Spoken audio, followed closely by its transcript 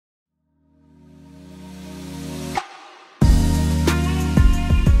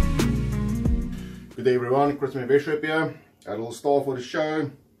Good day everyone, Chris Meveshrep here. A little star for the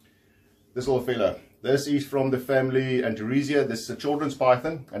show. This little fella. This is from the family Antaresia. This is a children's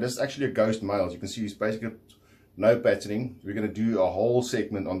python, and this is actually a ghost male. As you can see, it's basically no patterning. We're going to do a whole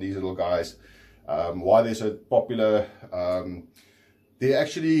segment on these little guys. Why they're so popular. They're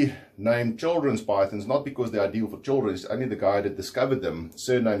actually named children's pythons, not because they're ideal for children. It's only the guy that discovered them.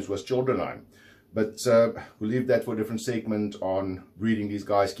 Surnames was Childrenine. But we'll leave that for a different segment on breeding these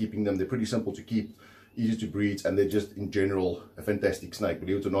guys, keeping them. They're pretty simple to keep, easy to breed, and they're just in general a fantastic snake.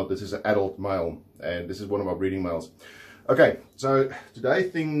 Believe it or not, this is an adult male, and this is one of our breeding males. Okay, so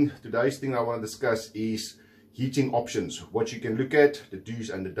today's thing I want to discuss is heating options, what you can look at, the do's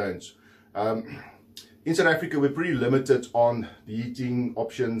and the don'ts. In South Africa, we're pretty limited on the heating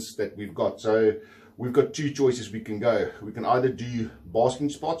options that we've got. So we've got two choices we can go. We can either do basking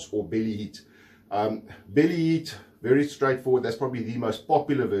spots or belly heat. Belly heat, very straightforward. That's probably the most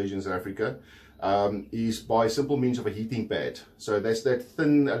popular version in South Africa, is by simple means of a heating pad. So that's that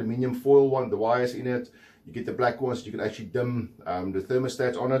thin aluminium foil one, the wires in it. You get the black ones, you can actually dim the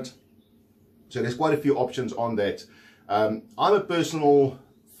thermostat on it. So there's quite a few options on that. I'm a personal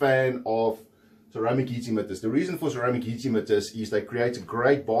fan of ceramic heat emitters. The reason for ceramic heat emitters is they create a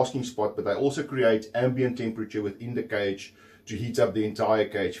great basking spot, but they also create ambient temperature within the cage to heat up the entire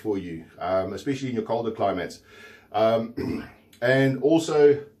cage for you, especially in your colder climates. And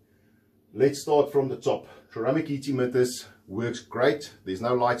also, let's start from the top. Ceramic heat emitters works great. There's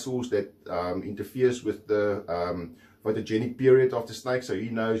no light source that interferes with the photogenic period of the snake, so he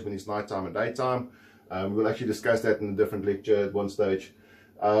knows when it's nighttime and daytime. We'll actually discuss that in a different lecture at one stage.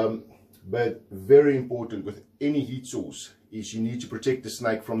 But very important with any heat source is you need to protect the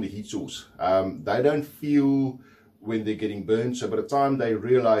snake from the heat source. They don't feel when they're getting burned, so by the time they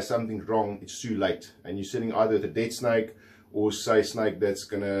realize something's wrong, it's too late, and you're sitting either with a dead snake or say snake that's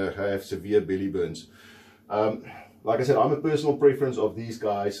gonna have severe belly burns. Like I said, I'm a personal preference of these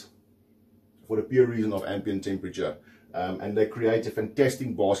guys for the pure reason of ambient temperature, and they create a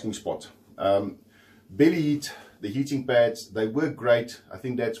fantastic basking spot. Belly heat, the heating pads, they work great. I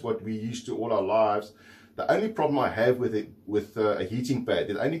think that's what we used to all our lives. The only problem I have with it, with a heating pad,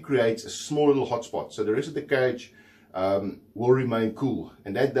 it only creates a small little hot spot, so the rest of the cage will remain cool,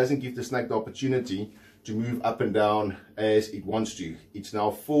 and that doesn't give the snake the opportunity to move up and down as it wants to. It's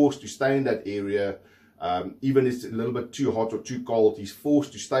now forced to stay in that area. Even if it's a little bit too hot or too cold, he's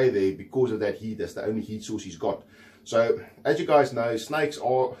forced to stay there because of that heat. That's the only heat source he's got. So as you guys know, snakes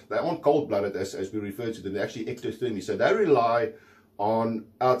aren't cold-blooded as we refer to them. They're actually ectothermic, so they rely on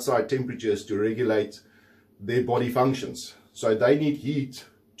outside temperatures to regulate their body functions. So they need heat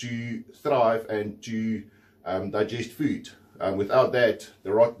to thrive and to digest food. Without that,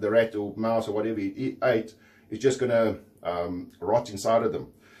 the rat or mouse or whatever it ate is just going to rot inside of them.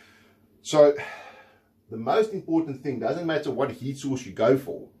 So the most important thing, doesn't matter what heat source you go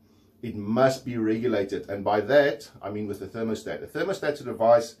for, it must be regulated. And by that, I mean with the thermostat. The thermostat is a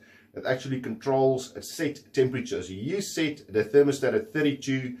device that actually controls a set temperature. So you set the thermostat at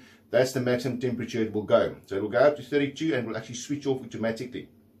 32, that's the maximum temperature it will go. So it will go up to 32 and will actually switch off automatically.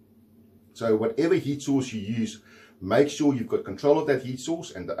 So whatever heat source you use, make sure you've got control of that heat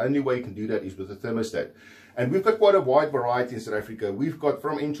source, and the only way you can do that is with a thermostat. And we've got quite a wide variety in South Africa. We've got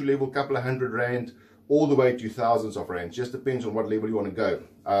from entry level, couple of R100, all the way to thousands of rands. Just depends on what level you want to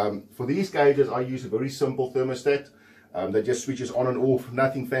go. For these cages, I use a very simple thermostat. That just switches on and off,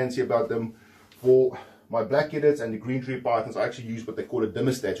 nothing fancy about them. For my black-headeds and the green tree pythons, I actually use what they call a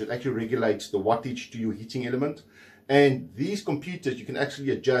dimmerstat. So it actually regulates the wattage to your heating element. And these computers, you can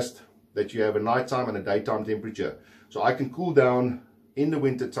actually adjust that you have a nighttime and a daytime temperature. So I can cool down in the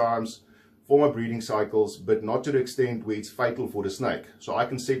winter times for my breeding cycles, but not to the extent where it's fatal for the snake. So I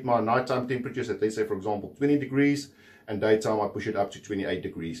can set my nighttime temperatures at, let's say, for example, 20 degrees, and daytime I push it up to 28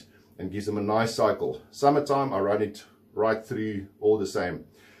 degrees and gives them a nice cycle. Summertime, I run it right through all the same.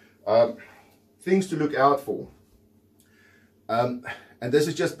 Things to look out for. And this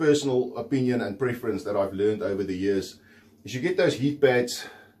is just personal opinion and preference that I've learned over the years. Is you get those heat pads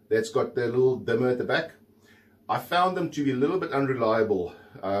that's got the little dimmer at the back. I found them to be a little bit unreliable.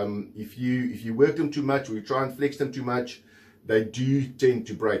 If you work them too much or you try and flex them too much, they do tend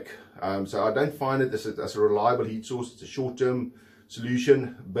to break. So I don't find it as a reliable heat source. It's a short-term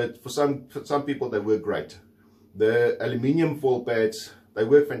solution, but for some people they work great. The aluminium foil pads, they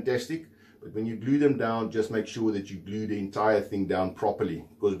work fantastic, but when you glue them down, just make sure that you glue the entire thing down properly,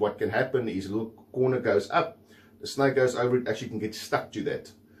 because what can happen is a little corner goes up, the snake goes over it, actually can get stuck to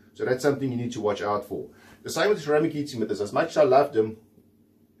that. So that's something you need to watch out for. The same with ceramic heat emitters. As much as I love them,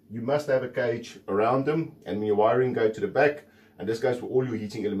 you must have a cage around them, and when your wiring go to the back and this goes for all your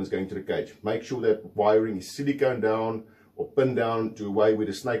heating elements going to the cage. Make sure that wiring is silicone down or pinned down to a way where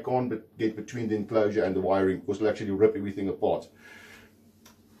the snake can't get between the enclosure and the wiring, because it'll actually rip everything apart.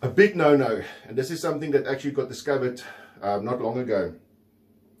 A big no-no, and this is something that actually got discovered not long ago: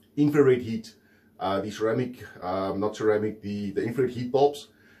 infrared heat. The ceramic, not ceramic, the infrared heat bulbs.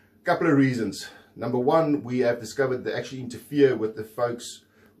 Couple of reasons. Number one, we have discovered they actually interfere with the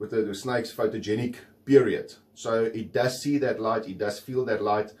snake's photogenic period. So it does see that light, it does feel that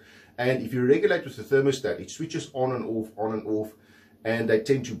light, and if you regulate with the thermostat, it switches on and off, and they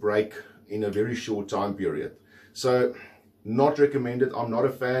tend to break in a very short time period. So not recommended. I'm not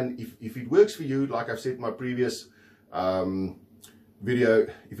a fan. If it works for you, like I've said in my previous video,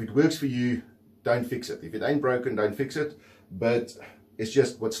 if it works for you, don't fix it. If it ain't broken, don't fix it. But it's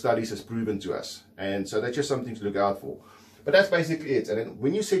just what studies has proven to us, and so that's just something to look out for. But that's basically it. And then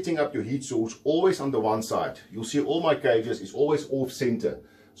when you're setting up your heat source, always on the one side, you'll see all my cages is always off center.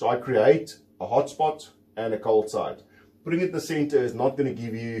 So I create a hot spot and a cold side. Putting it in the center is not going to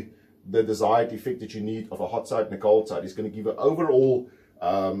give you the desired effect that you need of a hot side and a cold side. It's going to give an overall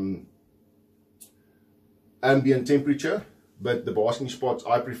ambient temperature, but the basking spots,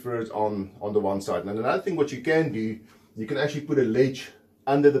 I prefer it on the one side. And another thing what you can do, you can actually put a ledge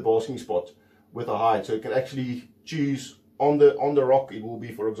under the basking spot with a height, so you can actually choose on the rock, it will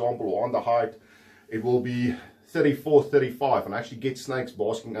be, for example, or on the height, it will be 34, 35, and actually get snakes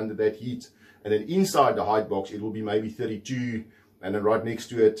basking under that heat. And then inside the height box, it will be maybe 32, and then right next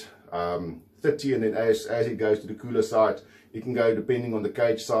to it 30, and then as it goes to the cooler side, it can go, depending on the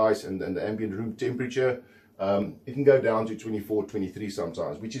cage size and the ambient room temperature, it can go down to 24, 23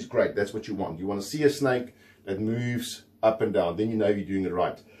 sometimes, which is great. That's what you want. You want to see a snake that moves up and down, then you know you're doing it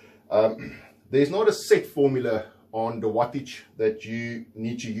right. There's not a set formula on the wattage that you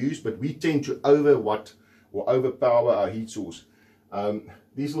need to use, but we tend to overwatt or overpower our heat source.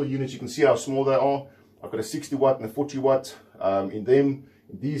 These little units, you can see how small they are. I've got a 60 watt and a 40 watt. In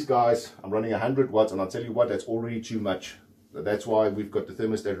these guys, I'm running 100 watts, and I'll tell you what, that's already too much. That's why we've got the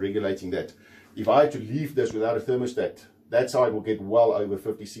thermostat regulating that. If I had to leave this without a thermostat, that side will get well over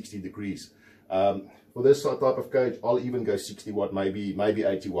 50, 60 degrees. For this type of cage, I'll even go 60 watt, maybe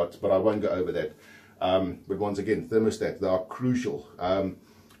 80 watts, but I won't go over that. But once again, thermostats, they are crucial.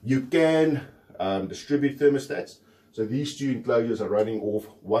 You can distribute thermostats. So these two enclosures are running off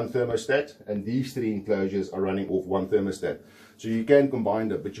one thermostat, and these three enclosures are running off one thermostat. So you can combine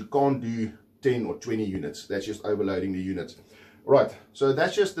them, but you can't do 10 or 20 units. That's just overloading the units. Right, so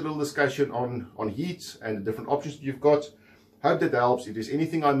that's just a little discussion on heat and the different options that you've got. Hope that helps. If there's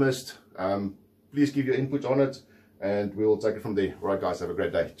anything I missed, please give your input on it, and we'll take it from there. All right, guys, have a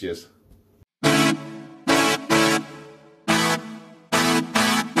great day. Cheers.